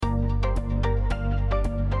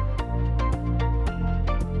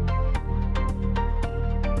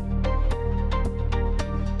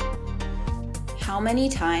many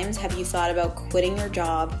times have you thought about quitting your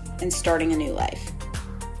job and starting a new life?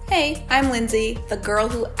 Hey, I'm Lindsay, the girl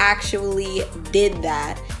who actually did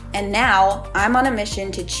that. And now I'm on a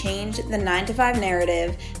mission to change the 9-to-5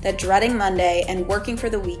 narrative that dreading Monday and working for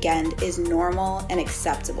the weekend is normal and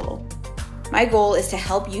acceptable. My goal is to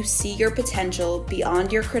help you see your potential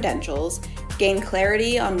beyond your credentials, gain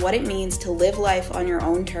clarity on what it means to live life on your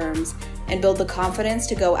own terms, and build the confidence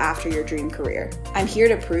to go after your dream career. I'm here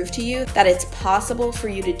to prove to you that it's possible for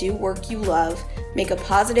you to do work you love, make a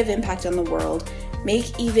positive impact on the world,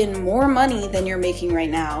 make even more money than you're making right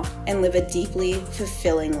now, and live a deeply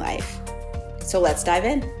fulfilling life. So let's dive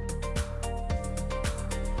in.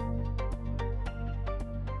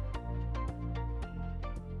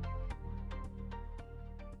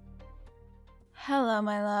 Hello,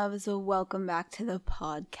 my loves. Welcome back to the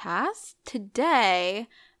podcast. Today,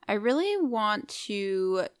 I really want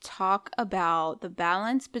to talk about the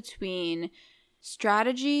balance between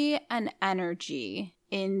strategy and energy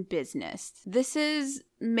in business. This is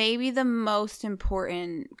maybe the most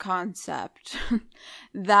important concept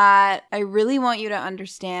that I really want you to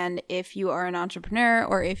understand if you are an entrepreneur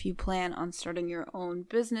or if you plan on starting your own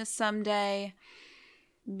business someday.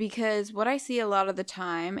 Because what I see a lot of the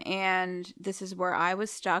time, and this is where I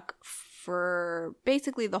was stuck for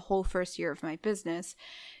basically the whole first year of my business,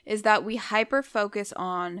 is that we hyper focus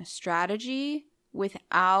on strategy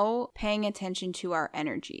without paying attention to our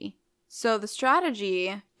energy. So the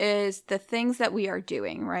strategy is the things that we are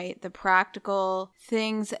doing, right? The practical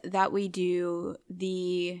things that we do,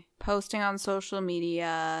 the posting on social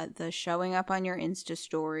media, the showing up on your Insta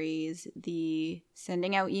stories, the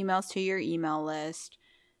sending out emails to your email list,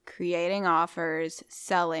 creating offers,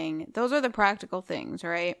 selling. Those are the practical things,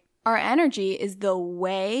 right? Our energy is the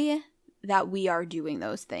way that we are doing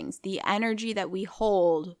those things, the energy that we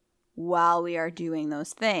hold while we are doing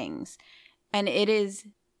those things. And it is,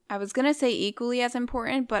 I was going to say equally as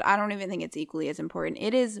important, but I don't even think it's equally as important.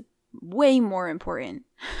 It is way more important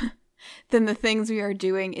than the things we are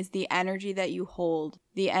doing is the energy that you hold,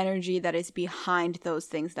 the energy that is behind those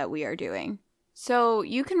things that we are doing. So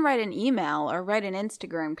you can write an email or write an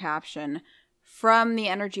Instagram caption from the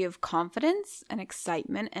energy of confidence and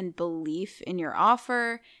excitement and belief in your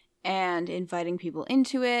offer and inviting people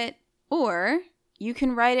into it. Or you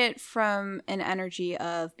can write it from an energy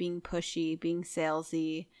of being pushy, being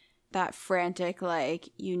salesy, that frantic, like,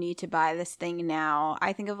 you need to buy this thing now.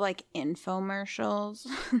 I think of like infomercials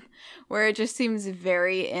where it just seems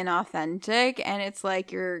very inauthentic and it's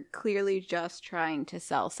like you're clearly just trying to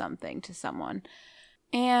sell something to someone.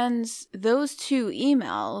 And those two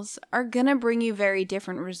emails are going to bring you very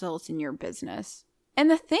different results in your business. And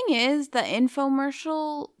the thing is, the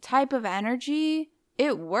infomercial type of energy,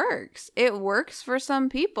 it works. It works for some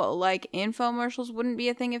people. Like, infomercials wouldn't be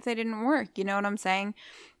a thing if they didn't work. You know what I'm saying?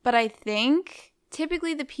 But I think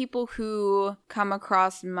typically the people who come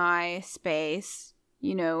across my space,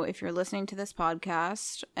 you know, if you're listening to this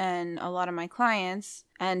podcast, and a lot of my clients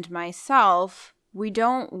and myself, we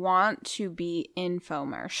don't want to be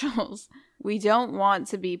infomercials. We don't want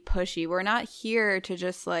to be pushy. We're not here to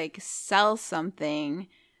just like sell something.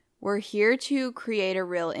 We're here to create a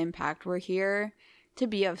real impact. We're here to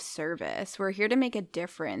be of service. We're here to make a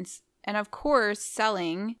difference. And of course,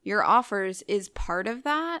 selling your offers is part of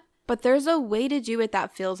that, but there's a way to do it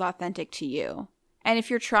that feels authentic to you. And if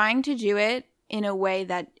you're trying to do it in a way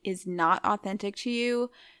that is not authentic to you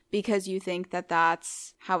because you think that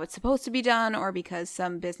that's how it's supposed to be done, or because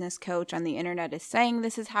some business coach on the internet is saying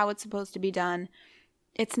this is how it's supposed to be done,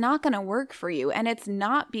 it's not going to work for you. And it's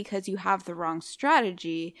not because you have the wrong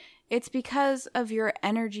strategy. It's because of your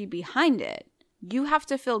energy behind it. You have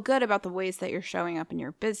to feel good about the ways that you're showing up in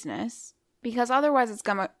your business, because otherwise it's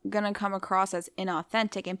going to come across as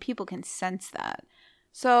inauthentic and people can sense that.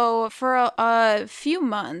 So for a few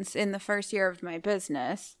months in the first year of my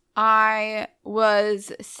business, I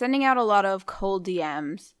was sending out a lot of cold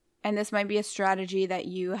DMs. And this might be a strategy that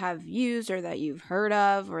you have used or that you've heard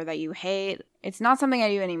of or that you hate. It's not something I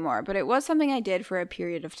do anymore, but it was something I did for a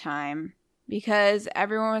period of time. Because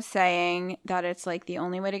everyone was saying that it's like the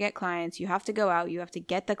only way to get clients. You have to go out, you have to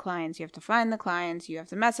get the clients, you have to find the clients, you have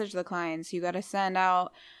to message the clients, you got to send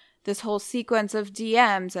out this whole sequence of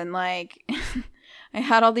DMs, and like I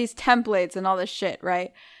had all these templates and all this shit,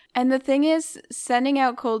 right? And the thing is, sending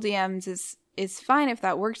out cold DMs is fine if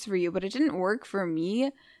that works for you, but it didn't work for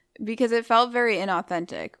me because it felt very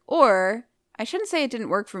inauthentic. Or I shouldn't say it didn't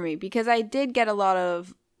work for me, because I did get a lot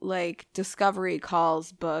of like discovery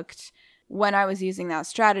calls booked when I was using that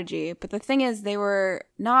strategy. But the thing is, they were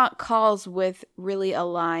not calls with really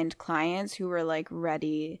aligned clients who were like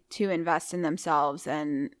ready to invest in themselves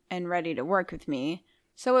and ready to work with me.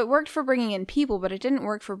 So it worked for bringing in people, but it didn't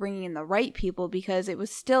work for bringing in the right people because it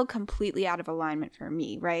was still completely out of alignment for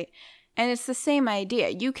me, right? And it's the same idea.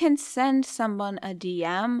 You can send someone a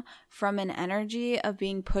DM from an energy of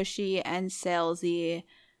being pushy and salesy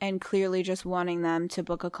and clearly just wanting them to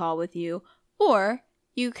book a call with you. Or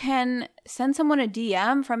you can send someone a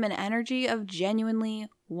DM from an energy of genuinely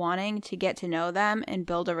wanting to get to know them and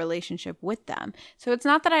build a relationship with them. So it's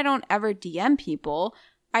not that I don't ever DM people.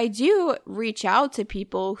 I do reach out to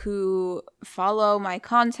people who follow my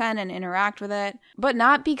content and interact with it, but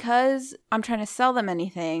not because I'm trying to sell them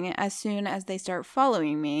anything as soon as they start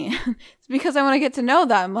following me. It's because I want to get to know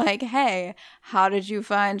them. Like, hey, how did you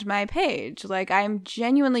find my page? Like, I'm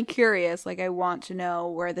genuinely curious. Like, I want to know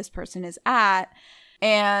where this person is at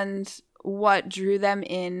and what drew them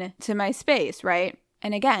in to my space, right?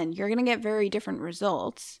 And again, you're going to get very different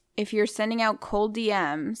results if you're sending out cold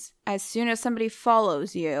DMs as soon as somebody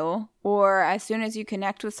follows you or as soon as you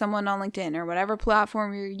connect with someone on LinkedIn or whatever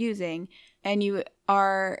platform you're using, and you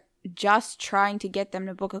are just trying to get them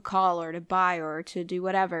to book a call or to buy or to do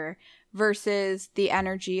whatever, versus the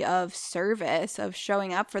energy of service, of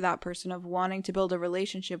showing up for that person, of wanting to build a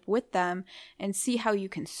relationship with them and see how you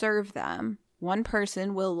can serve them. One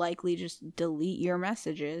person will likely just delete your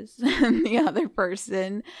messages and the other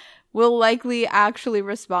person will likely actually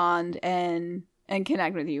respond and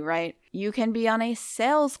connect with you, right? You can be on a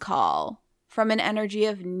sales call from an energy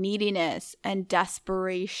of neediness and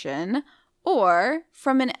desperation, or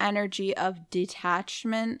from an energy of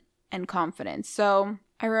detachment and confidence. So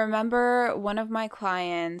I remember one of my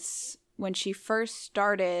clients, when she first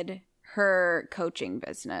started her coaching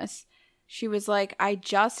business, she was like, I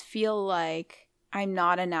just feel like I'm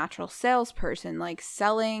not a natural salesperson. Like,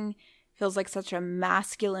 selling feels like such a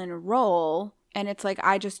masculine role, and it's like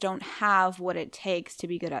I just don't have what it takes to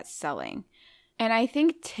be good at selling. And I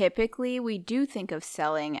think typically we do think of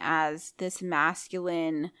selling as this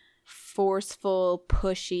masculine, forceful,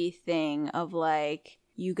 pushy thing of like,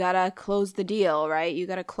 you gotta close the deal, right? You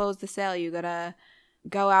gotta close the sale. You gotta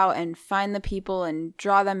go out and find the people and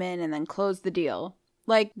draw them in and then close the deal.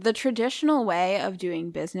 Like, the traditional way of doing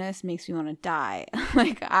business makes me want to die.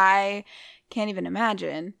 Like, I can't even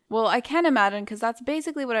imagine. Well, I can imagine because that's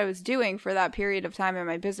basically what I was doing for that period of time in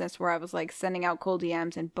my business where I was like sending out cold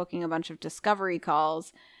DMs and booking a bunch of discovery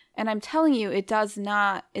calls. And I'm telling you, it's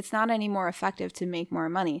not any more effective to make more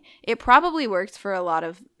money. It probably works for a lot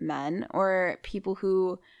of men or people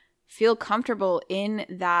who feel comfortable in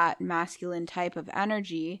that masculine type of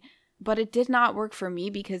energy. But it did not work for me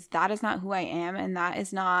because that is not who I am and that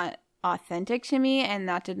is not authentic to me and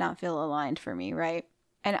that did not feel aligned for me, right?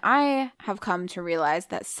 And I have come to realize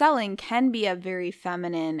that selling can be a very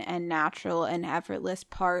feminine and natural and effortless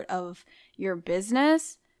part of your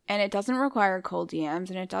business, and it doesn't require cold DMs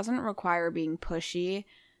and it doesn't require being pushy.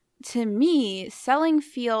 To me, selling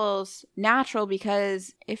feels natural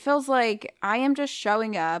because it feels like I am just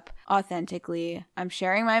showing up authentically. I'm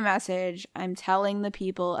sharing my message. I'm telling the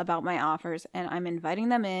people about my offers and I'm inviting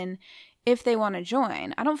them in if they want to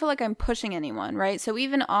join. I don't feel like I'm pushing anyone, right? So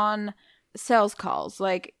even on sales calls,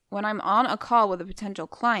 like when I'm on a call with a potential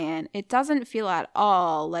client, it doesn't feel at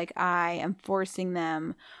all like I am forcing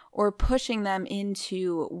them or pushing them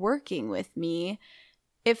into working with me.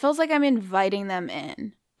 It feels like I'm inviting them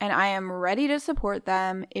in. And I am ready to support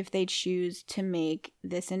them if they choose to make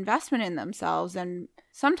this investment in themselves. And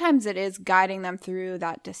sometimes it is guiding them through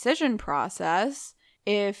that decision process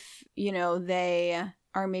if, they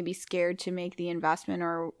are maybe scared to make the investment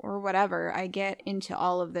or whatever. I get into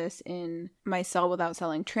all of this in my Sell Without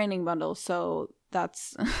Selling training bundle. So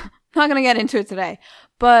that's not going to get into it today.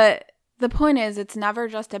 But the point is, it's never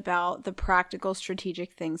just about the practical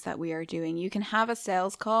strategic things that we are doing. You can have a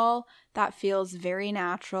sales call that feels very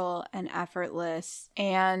natural and effortless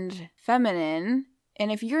and feminine.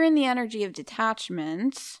 And if you're in the energy of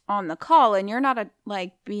detachment on the call and you're not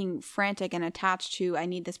being frantic and attached to, I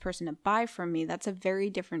need this person to buy from me, that's a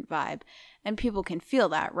very different vibe. And people can feel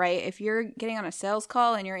that, right? If you're getting on a sales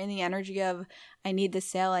call and you're in the energy of, I need this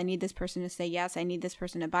sale, I need this person to say yes, I need this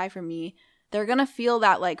person to buy from me, they're going to feel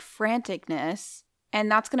that franticness,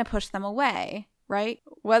 and that's going to push them away, right?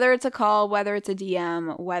 Whether it's a call, whether it's a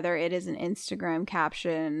DM, whether it is an Instagram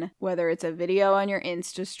caption, whether it's a video on your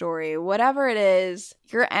Insta story, whatever it is,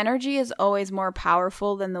 your energy is always more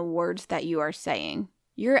powerful than the words that you are saying.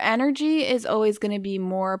 Your energy is always going to be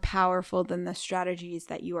more powerful than the strategies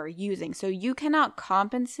that you are using. So you cannot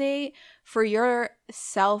compensate for your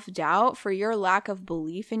self-doubt, for your lack of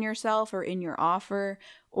belief in yourself or in your offer,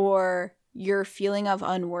 or your feeling of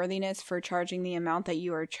unworthiness for charging the amount that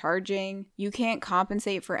you are charging. You can't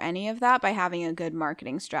compensate for any of that by having a good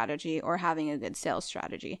marketing strategy or having a good sales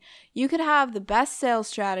strategy. You could have the best sales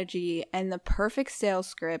strategy and the perfect sales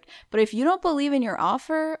script, but if you don't believe in your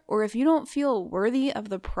offer, or if you don't feel worthy of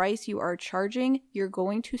the price you are charging, you're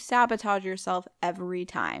going to sabotage yourself every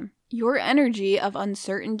time. Your energy of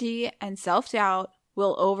uncertainty and self-doubt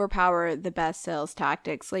will overpower the best sales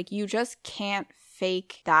tactics. Like, you just can't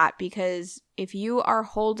fake that, because if you are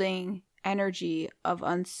holding energy of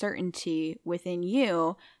uncertainty within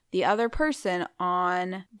you, the other person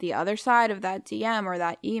on the other side of that DM or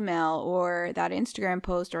that email or that Instagram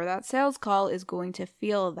post or that sales call is going to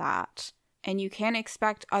feel that. And you can't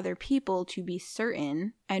expect other people to be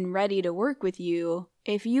certain and ready to work with you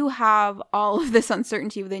if you have all of this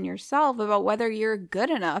uncertainty within yourself about whether you're good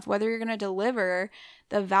enough, whether you're going to deliver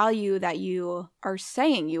the value that you are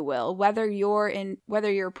saying you will, whether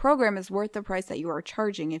your program is worth the price that you are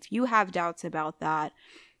charging. If you have doubts about that,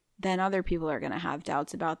 then other people are going to have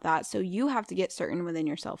doubts about that. So you have to get certain within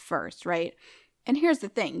yourself first, right? And here's the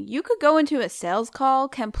thing, you could go into a sales call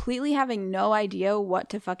completely having no idea what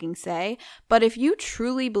to fucking say, but if you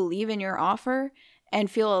truly believe in your offer and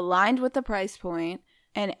feel aligned with the price point,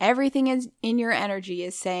 and everything is in your energy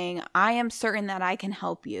is saying, I am certain that I can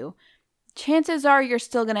help you, chances are you're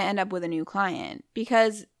still going to end up with a new client,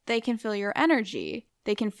 because they can feel your energy.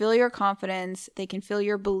 They can feel your confidence. They can feel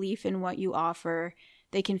your belief in what you offer.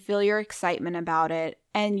 They can feel your excitement about it.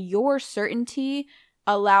 And your certainty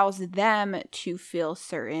allows them to feel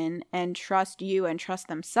certain and trust you and trust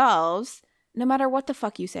themselves, no matter what the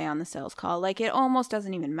fuck you say on the sales call. Like, it almost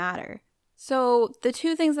doesn't even matter. So the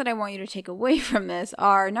two things that I want you to take away from this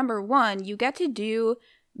are, number one, you get to do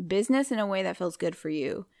business in a way that feels good for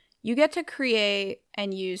you. You get to create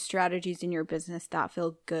and use strategies in your business that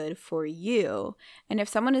feel good for you. And if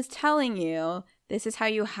someone is telling you, this is how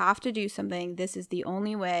you have to do something, this is the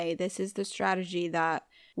only way, this is the strategy that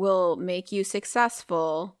will make you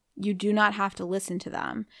successful, you do not have to listen to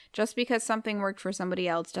them. Just because something worked for somebody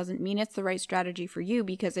else doesn't mean it's the right strategy for you,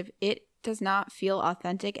 because if it does not feel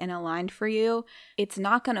authentic and aligned for you, it's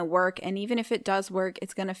not going to work. And even if it does work,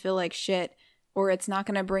 it's going to feel like shit, or it's not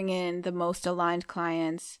going to bring in the most aligned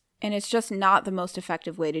clients. And it's just not the most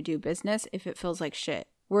effective way to do business if it feels like shit.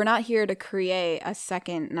 We're not here to create a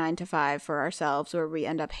second 9-to-5 for ourselves where we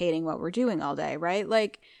end up hating what we're doing all day, right?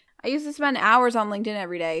 Like, I used to spend hours on LinkedIn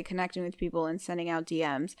every day connecting with people and sending out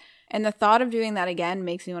DMs. And the thought of doing that again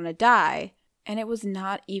makes me want to die. And it was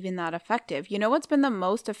not even that effective. You know what's been the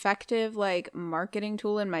most effective, like, marketing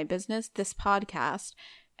tool in my business? This podcast.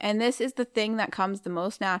 And this is the thing that comes the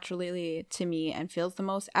most naturally to me and feels the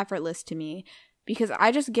most effortless to me, because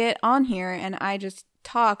I just get on here and I just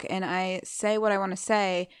talk and I say what I want to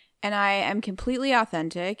say, and I am completely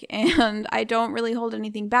authentic and I don't really hold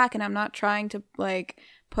anything back, and I'm not trying to, like,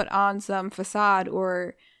 put on some facade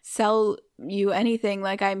or sell you anything.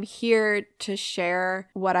 Like, I'm here to share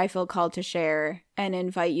what I feel called to share and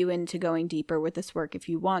invite you into going deeper with this work if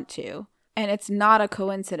you want to. And it's not a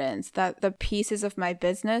coincidence that the pieces of my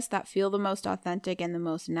business that feel the most authentic and the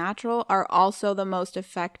most natural are also the most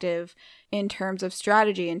effective in terms of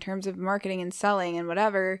strategy, in terms of marketing and selling and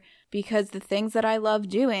whatever, because the things that I love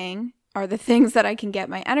doing are the things that I can get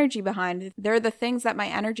my energy behind. They're the things that my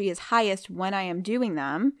energy is highest when I am doing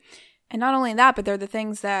them. And not only that, but they're the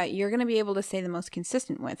things that you're going to be able to stay the most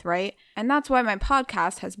consistent with, right? And that's why my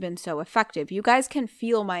podcast has been so effective. You guys can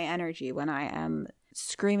feel my energy when I am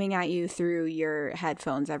screaming at you through your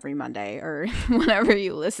headphones every Monday or whenever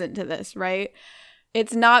you listen to this, right?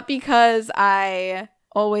 It's not because I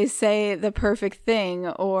always say the perfect thing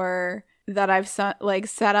or that I've set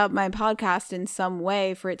up my podcast in some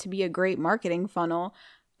way for it to be a great marketing funnel.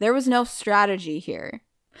 There was no strategy here.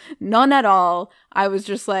 None at all. I was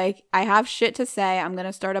just like, I have shit to say. I'm going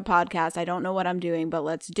to start a podcast. I don't know what I'm doing, but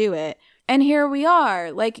let's do it. And here we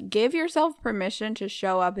are. Like, give yourself permission to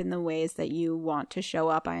show up in the ways that you want to show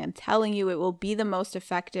up. I am telling you, it will be the most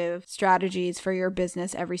effective strategies for your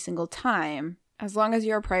business every single time, as long as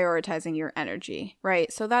you're prioritizing your energy,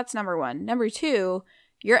 right? So that's number one. Number two,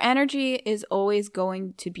 your energy is always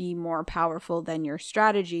going to be more powerful than your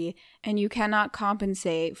strategy, and you cannot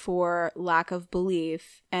compensate for lack of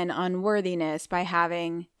belief and unworthiness by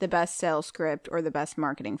having the best sales script or the best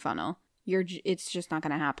marketing funnel. It's just not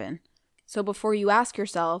going to happen. So before you ask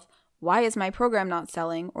yourself, why is my program not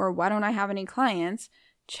selling, or why don't I have any clients,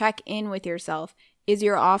 check in with yourself. Is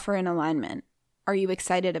your offer in alignment? Are you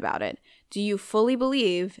excited about it? Do you fully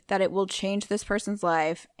believe that it will change this person's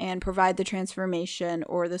life and provide the transformation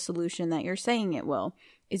or the solution that you're saying it will?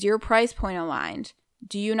 Is your price point aligned?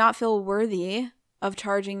 Do you not feel worthy of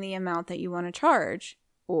charging the amount that you want to charge?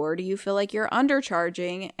 Or do you feel like you're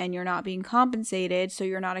undercharging and you're not being compensated, so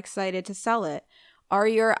you're not excited to sell it? Are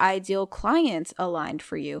your ideal clients aligned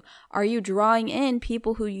for you? Are you drawing in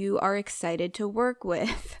people who you are excited to work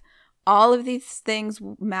with? All of these things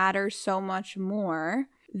matter so much more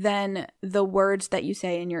than the words that you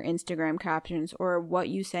say in your Instagram captions or what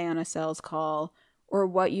you say on a sales call or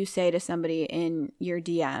what you say to somebody in your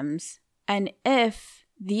DMs. And if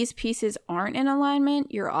these pieces aren't in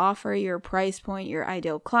alignment, your offer, your price point, your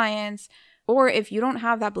ideal clients, or if you don't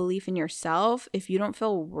have that belief in yourself, if you don't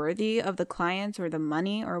feel worthy of the clients or the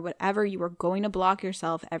money or whatever, you are going to block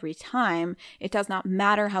yourself every time. It does not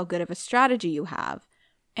matter how good of a strategy you have.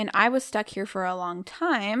 And I was stuck here for a long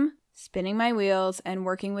time, spinning my wheels and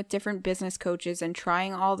working with different business coaches and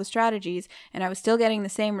trying all the strategies, and I was still getting the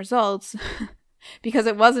same results because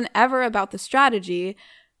it wasn't ever about the strategy.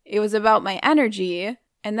 It was about my energy.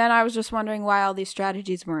 And then I was just wondering why all these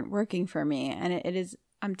strategies weren't working for me. And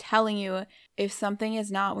I'm telling you, if something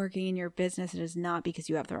is not working in your business, it is not because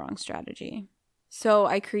you have the wrong strategy. So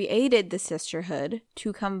I created the sisterhood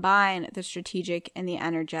to combine the strategic and the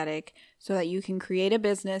energetic so that you can create a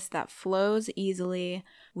business that flows easily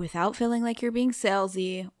without feeling like you're being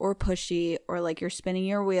salesy or pushy or like you're spinning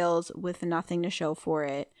your wheels with nothing to show for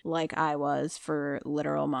it, like I was for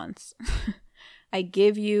literal months. I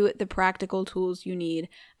give you the practical tools you need.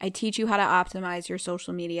 I teach you how to optimize your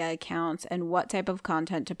social media accounts and what type of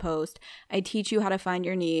content to post. I teach you how to find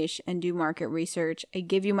your niche and do market research. I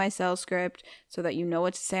give you my sales script so that you know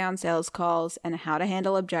what to say on sales calls and how to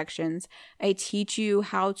handle objections. I teach you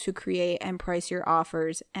how to create and price your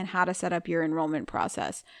offers and how to set up your enrollment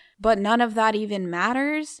process. But none of that even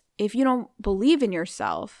matters if you don't believe in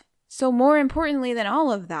yourself. So more importantly than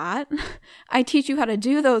all of that, I teach you how to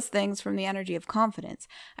do those things from the energy of confidence.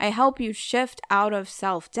 I help you shift out of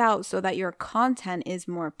self-doubt so that your content is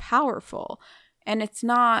more powerful and it's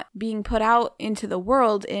not being put out into the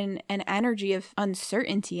world in an energy of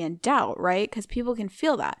uncertainty and doubt, right? Because people can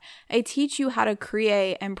feel that. I teach you how to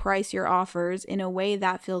create and price your offers in a way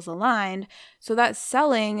that feels aligned so that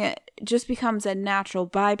selling just becomes a natural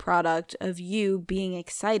byproduct of you being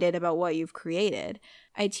excited about what you've created.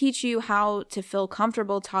 I teach you how to feel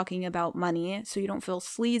comfortable talking about money so you don't feel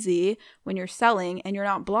sleazy when you're selling and you're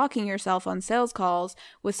not blocking yourself on sales calls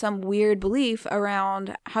with some weird belief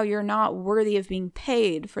around how you're not worthy of being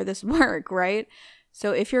paid for this work, right?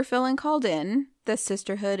 So if you're feeling called in, the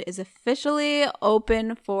sisterhood is officially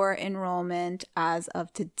open for enrollment as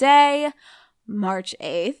of today, March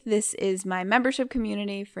 8th. This is my membership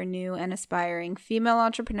community for new and aspiring female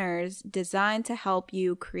entrepreneurs designed to help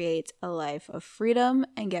you create a life of freedom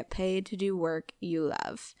and get paid to do work you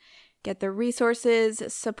love. Get the resources,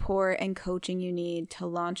 support, and coaching you need to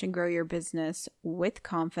launch and grow your business with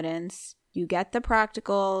confidence. You get the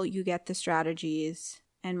practical, you get the strategies,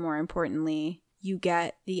 and more importantly, you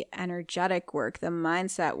get the energetic work, the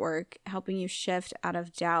mindset work, helping you shift out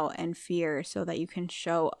of doubt and fear so that you can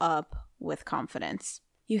show up with confidence.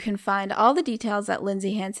 You can find all the details at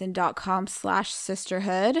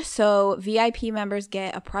lindsayhanson.com/sisterhood. So VIP members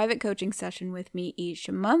get a private coaching session with me each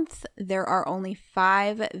month. There are only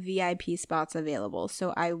 5 VIP spots available,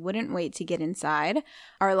 so I wouldn't wait to get inside.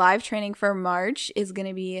 Our live training for March is going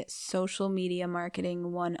to be Social Media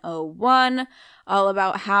Marketing 101, all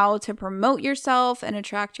about how to promote yourself and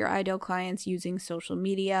attract your ideal clients using social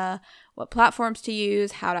media, what platforms to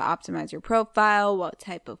use, how to optimize your profile, what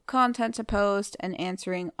type of content to post, and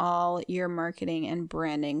answering all your marketing and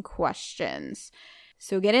branding questions.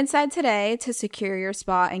 So get inside today to secure your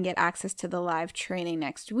spot and get access to the live training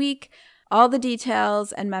next week. All the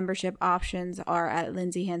details and membership options are at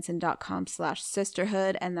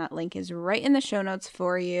lindsayhanson.com/sisterhood, and that link is right in the show notes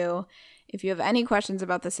for you. If you have any questions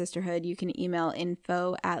about the sisterhood, you can email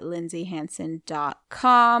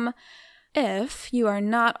info@lindsayhanson.com. If you are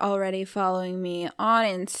not already following me on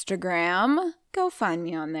Instagram, go find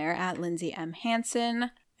me on there at Lindsay M.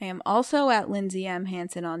 Hanson. I am also at Lindsay M.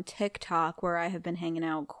 Hanson on TikTok, where I have been hanging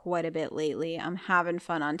out quite a bit lately. I'm having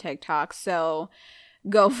fun on TikTok, so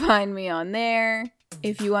go find me on there.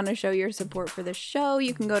 If you want to show your support for the show,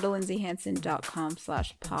 you can go to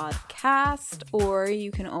lindsayhanson.com/podcast, or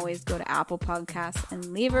you can always go to Apple Podcasts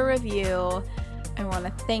and leave a review. I want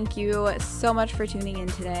to thank you so much for tuning in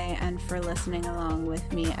today and for listening along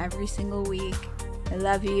with me every single week. I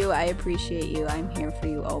love you. I appreciate you. I'm here for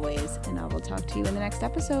you always, and I will talk to you in the next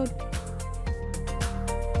episode.